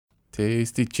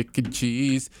Tasty chicken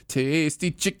cheese,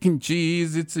 tasty chicken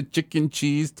cheese. It's a chicken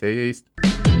cheese taste.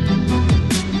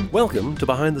 Welcome to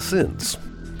Behind the Sins,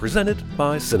 presented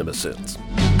by CinemaSins.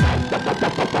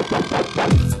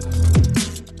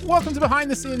 Welcome to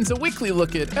Behind the Sins, a weekly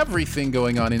look at everything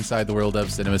going on inside the world of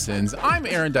CinemaSins. I'm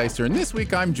Aaron Dicer, and this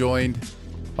week I'm joined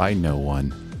by no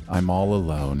one. I'm all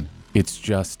alone. It's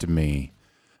just me.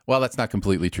 Well, that's not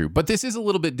completely true, but this is a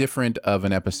little bit different of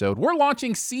an episode. We're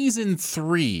launching Season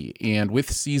 3, and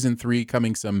with Season 3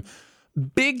 coming some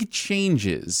big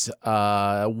changes.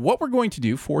 What we're going to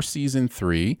do for Season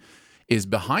 3 is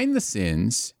Behind the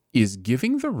Sins is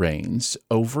giving the reins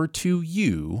over to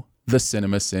you, the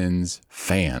CinemaSins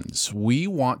fans. We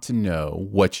want to know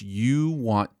what you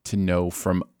want to know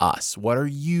from us. What are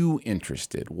you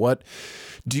interested? What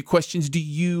questions do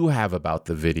you have about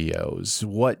the videos?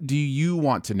 What do you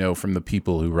want to know from the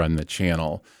people who run the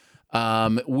channel?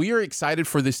 We are excited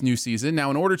for this new season.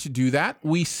 Now, in order to do that,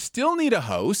 we still need a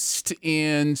host.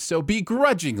 And so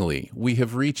begrudgingly, we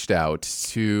have reached out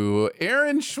to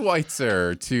Aaron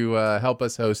Schweitzer to help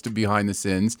us host Behind the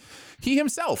Sins. He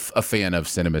himself a fan of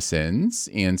CinemaSins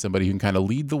and somebody who can kind of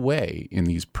lead the way in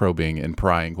these probing and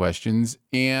prying questions.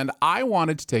 And I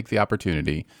wanted to take the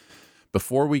opportunity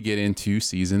before we get into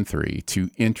Season 3 to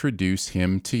introduce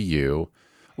him to you.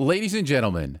 Ladies and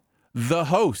gentlemen, the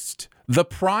host, the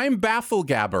prime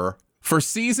bafflegabber for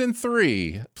Season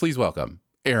 3. Please welcome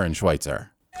Aaron Schweitzer.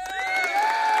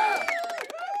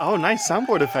 Oh, nice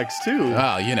soundboard effects too.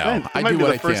 Oh, you know, Man, I do what I can. Might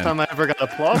be the first time I ever got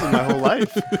applause in my whole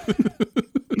life.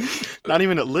 Not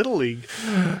even at Little League.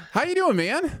 How you doing,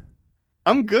 man?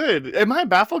 I'm good. Am I a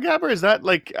bafflegabber? Is that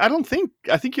like, I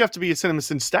think you have to be a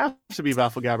CinemaSins staff to be a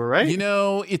bafflegabber, right? You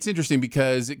know, it's interesting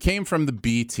because it came from the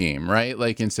B team, right?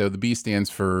 Like, and so the B stands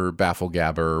for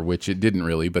bafflegabber, which it didn't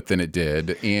really, but then it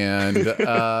did. And,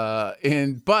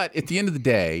 but at the end of the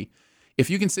day,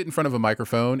 if you can sit in front of a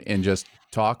microphone and just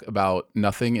talk about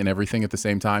nothing and everything at the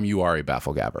same time, you are a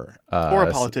bafflegabber. Or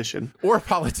a politician. Or a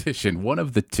politician, one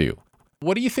of the two.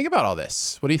 What do you think about all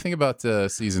this? What do you think about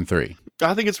Season 3?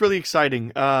 I think it's really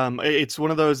exciting. It's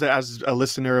one of those that, as a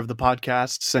listener of the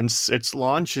podcast since its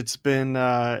launch, it's been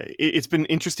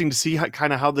interesting to see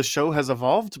how the show has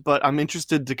evolved. But I'm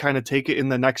interested to kind of take it in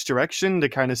the next direction to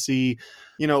kind of see,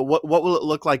 you know, what will it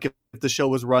look like if the show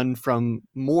was run from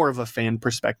more of a fan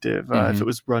perspective, if it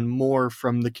was run more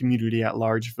from the community at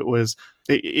large,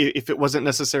 if it wasn't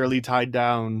necessarily tied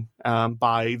down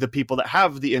by the people that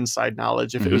have the inside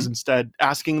knowledge, if it was instead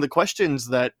asking the questions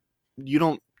that you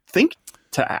don't think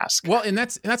to ask. Well, and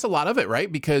that's a lot of it,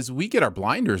 right? Because we get our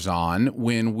blinders on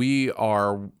when we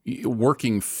are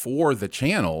working for the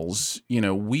channels. You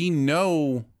know, we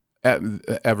know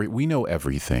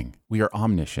everything. We are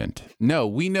omniscient. No,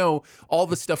 we know all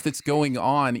the stuff that's going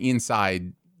on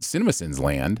inside CinemaSins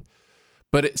land,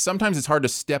 but sometimes it's hard to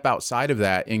step outside of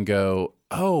that and go,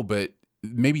 oh, but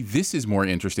maybe this is more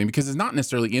interesting, because it's not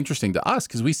necessarily interesting to us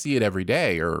because we see it every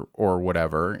day or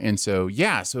whatever. And so,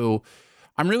 so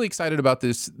I'm really excited about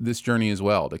this journey as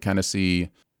well, to kind of see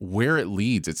where it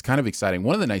leads. It's kind of exciting.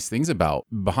 One of the nice things about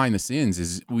Behind the Sins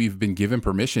is we've been given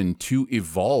permission to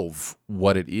evolve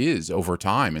what it is over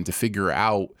time and to figure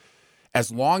out, as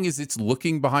long as it's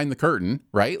looking behind the curtain,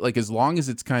 right? Like, as long as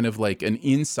it's kind of like an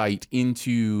insight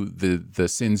into the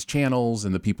Sins channels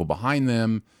and the people behind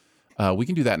them, we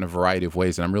can do that in a variety of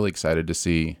ways. And I'm really excited to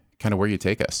see kind of where you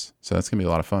take us. So that's gonna be a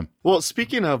lot of fun. Well,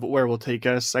 speaking of where we'll take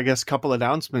us, I guess a couple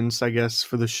announcements,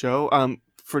 for the show.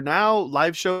 For now,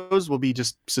 live shows will be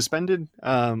just suspended.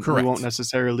 Correct. We won't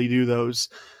necessarily do those.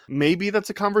 Maybe that's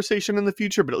a conversation in the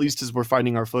future, but at least as we're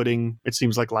finding our footing, it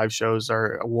seems like live shows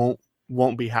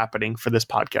won't be happening for this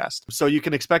podcast. So you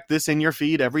can expect this in your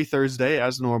feed every Thursday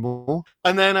as normal.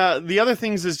 And then the other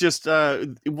things is just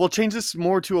we'll change this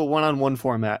more to a one-on-one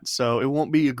format. So it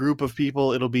won't be a group of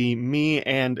people. It'll be me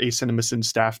and a CinemaSins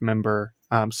staff member.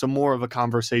 So more of a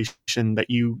conversation that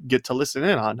you get to listen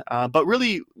in on. But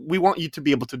really, we want you to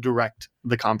be able to direct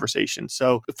the conversation.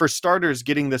 So for starters,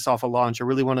 getting this off a launch, I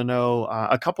really want to know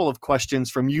a couple of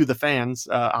questions from you, the fans,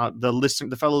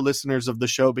 the fellow listeners of the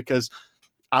show, because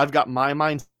I've got my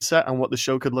mindset on what the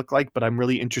show could look like, but I'm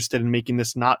really interested in making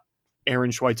this not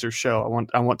Aaron Schweitzer's show.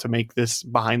 I want to make this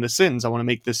Behind the Sins. I want to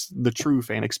make this the true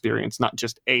fan experience, not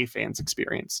just a fan's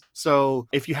experience. So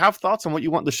if you have thoughts on what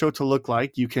you want the show to look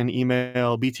like, you can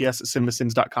email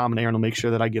bts@cinemasins.com and Aaron will make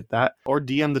sure that I get that, or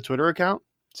DM the Twitter account.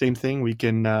 Same thing. We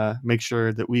can make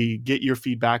sure that we get your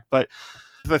feedback. But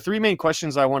The three main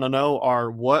questions I want to know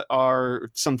are, what are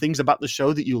some things about the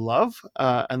show that you love?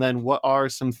 And then what are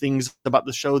some things about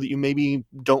the show that you maybe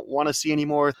don't want to see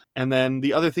anymore? And then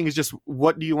the other thing is just,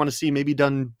 what do you want to see maybe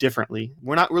done differently?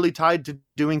 We're not really tied to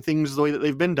doing things the way that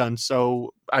they've been done.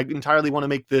 So I entirely want to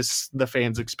make this the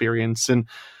fans' experience and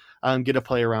get to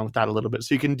play around with that a little bit.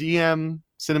 So you can DM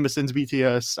CinemaSins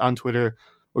BTS on Twitter,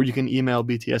 or you can email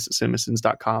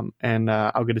bts@cinemasins.com, and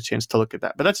I'll get a chance to look at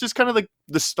that. But that's just kind of like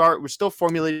the start. We're still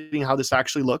formulating how this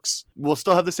actually looks. We'll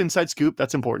still have this inside scoop.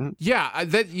 That's important. Yeah,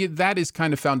 that is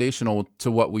kind of foundational to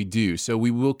what we do. So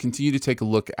we will continue to take a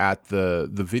look at the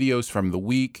videos from the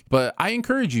week. But I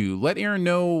encourage you, let Aaron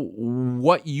know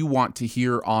what you want to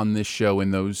hear on this show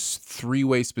in those three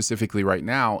ways specifically right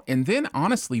now. And then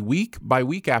honestly, week by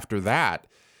week after that,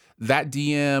 that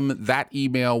DM, that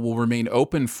email will remain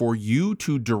open for you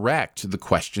to direct the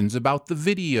questions about the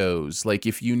videos. Like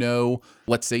if you know,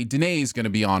 let's say Danae is going to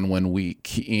be on one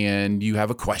week and you have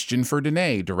a question for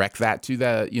Danae, direct that to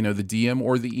the DM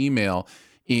or the email.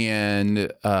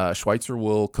 And Schweitzer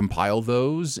will compile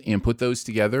those and put those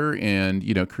together and,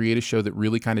 create a show that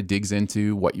really kind of digs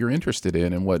into what you're interested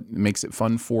in and what makes it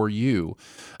fun for you.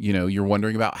 You're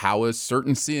wondering about how a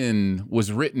certain scene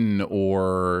was written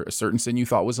or a certain scene you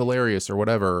thought was hilarious or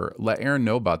whatever. Let Aaron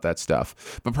know about that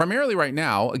stuff. But primarily right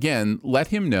now, again, let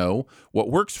him know what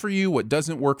works for you, what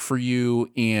doesn't work for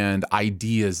you, and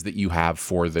ideas that you have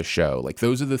for the show. Like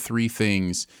those are the three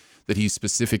things that he's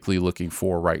specifically looking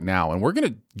for right now. And we're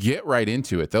going to get right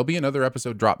into it. There'll be another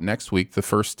episode drop next week, the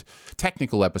first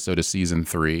technical episode of season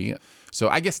 3. So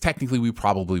I guess technically we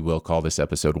probably will call this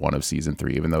episode 1 of season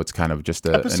 3, even though it's kind of just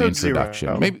an introduction.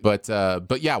 0. Maybe, but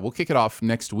yeah, we'll kick it off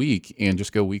next week and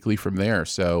just go weekly from there.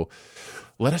 So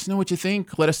let us know what you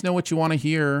think. Let us know what you want to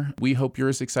hear. We hope you're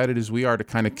as excited as we are to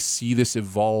kind of see this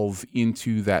evolve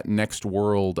into that next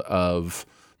world of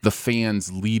the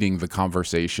fans leading the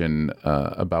conversation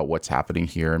about what's happening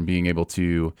here and being able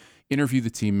to interview the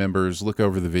team members, look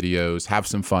over the videos, have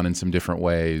some fun in some different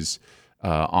ways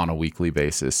on a weekly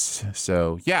basis.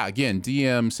 So yeah, again,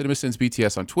 DM CinemaSins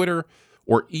BTS on Twitter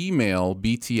or email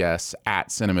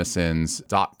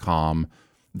bts@cinemasins.com.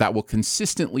 That will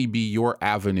consistently be your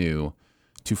avenue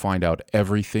to find out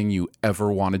everything you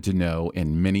ever wanted to know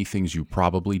and many things you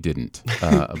probably didn't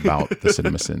about the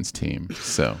CinemaSins team.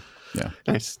 So yeah.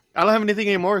 Nice. I don't have anything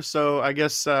anymore, so I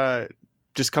guess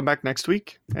just come back next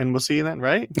week and we'll see you then,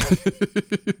 right?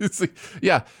 It's like,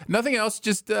 yeah, nothing else.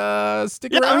 Just stick around.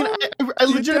 I mean, I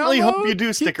legitimately hope you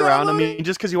do stick around. I mean,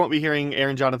 just because you won't be hearing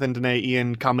Aaron, Jonathan, Danae,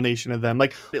 Ian, combination of them.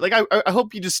 Like I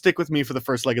hope you just stick with me for the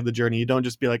first leg of the journey. You don't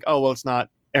just be like, oh, well, it's not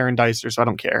Aaron Dicer, so I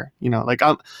don't care. Like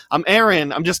I'm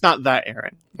Aaron. I'm just not that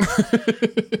Aaron.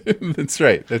 That's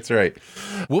right.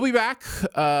 We'll be back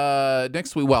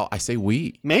next week. Well, I say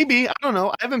we. Maybe. I don't know.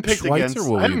 I haven't picked picked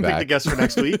a guest for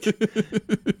next week.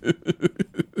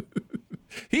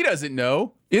 He doesn't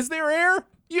know. Is there air?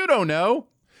 You don't know.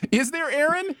 Is there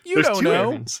Aaron? There's don't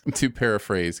know. Aarons. To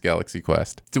paraphrase Galaxy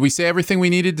Quest. Did we say everything we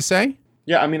needed to say?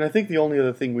 Yeah, I mean, I think the only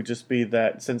other thing would just be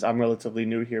that since I'm relatively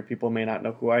new here, people may not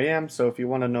know who I am. So if you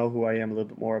want to know who I am, a little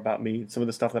bit more about me, some of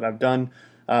the stuff that I've done,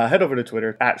 head over to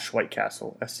Twitter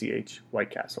 @Schweitcastle, SCH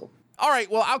Whitecastle. All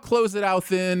right, well, I'll close it out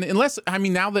then.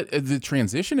 Now that the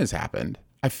transition has happened,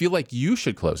 I feel like you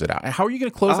should close it out. How are you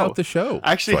going to close out the show?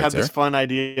 I actually had this fun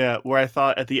idea where I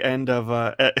thought at the end of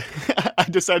I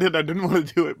decided I didn't want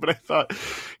to do it, but I thought,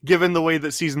 given the way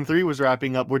that season 3 was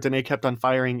wrapping up, where Danae kept on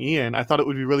firing Ian, I thought it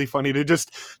would be really funny to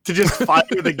just fire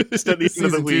the guest at the end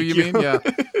of the week. 2, you mean? Yeah.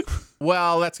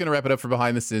 Well, that's going to wrap it up for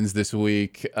Behind the Sins this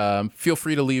week. Feel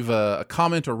free to leave a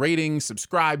comment or rating,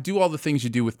 subscribe, do all the things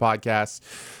you do with podcasts.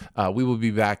 We will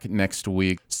be back next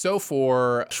week. So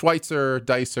for Schweitzer,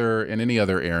 Dicer, and any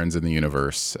other Aarons in the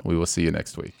universe, we will see you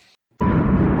next week.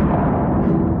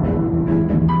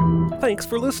 Thanks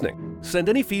for listening. Send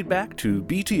any feedback to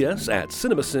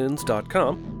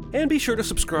bts@cinemasins.com and be sure to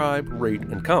subscribe, rate,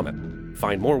 and comment.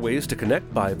 Find more ways to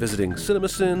connect by visiting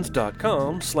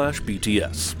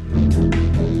cinemasins.com/BTS.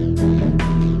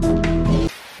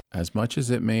 As much as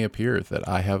it may appear that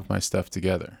I have my stuff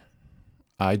together,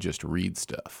 I just read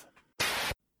stuff.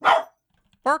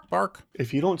 Bark, bark.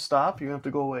 If you don't stop, you have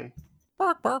to go away.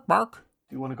 Bark, bark, bark.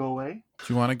 Do you want to go away?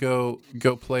 Do you want to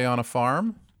go play on a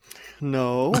farm?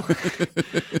 No.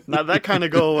 Not that kind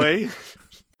of go away.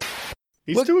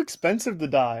 He's too expensive to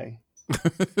die.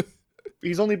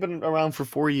 He's only been around for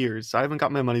 4 years. I haven't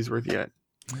got my money's worth yet.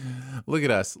 Look at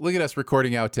us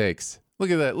recording outtakes. Look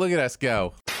at that. Look at us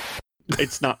go.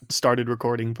 It's not started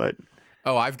recording, but...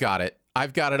 Oh, I've got it.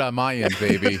 I've got it on my end,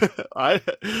 baby.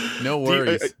 No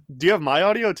worries. Do you have my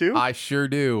audio too? I sure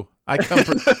do.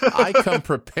 I come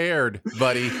prepared,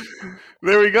 buddy.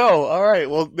 There we go. All right.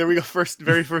 Well, there we go.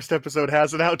 Very first episode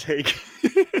has an outtake.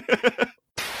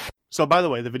 So, by the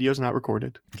way, the video's not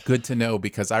recorded. Good to know,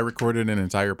 because I recorded an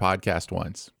entire podcast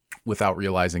once without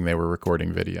realizing they were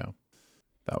recording video.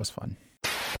 That was fun.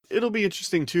 It'll be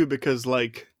interesting too, because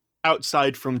like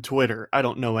outside from Twitter, I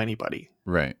don't know anybody.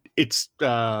 Right. It's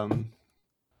it's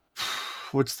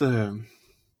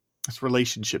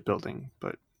relationship building,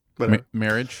 but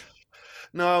Marriage?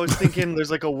 No, I was thinking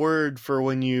there's like a word for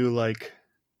when you like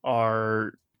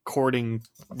are courting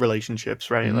relationships,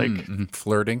 right? Like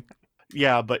flirting.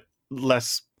 Yeah, but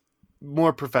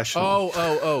more professional.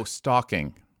 Oh,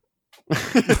 stalking.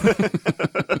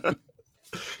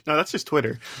 No, that's just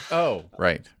Twitter. Oh,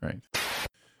 right.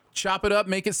 Chop it up,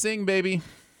 make it sing, baby.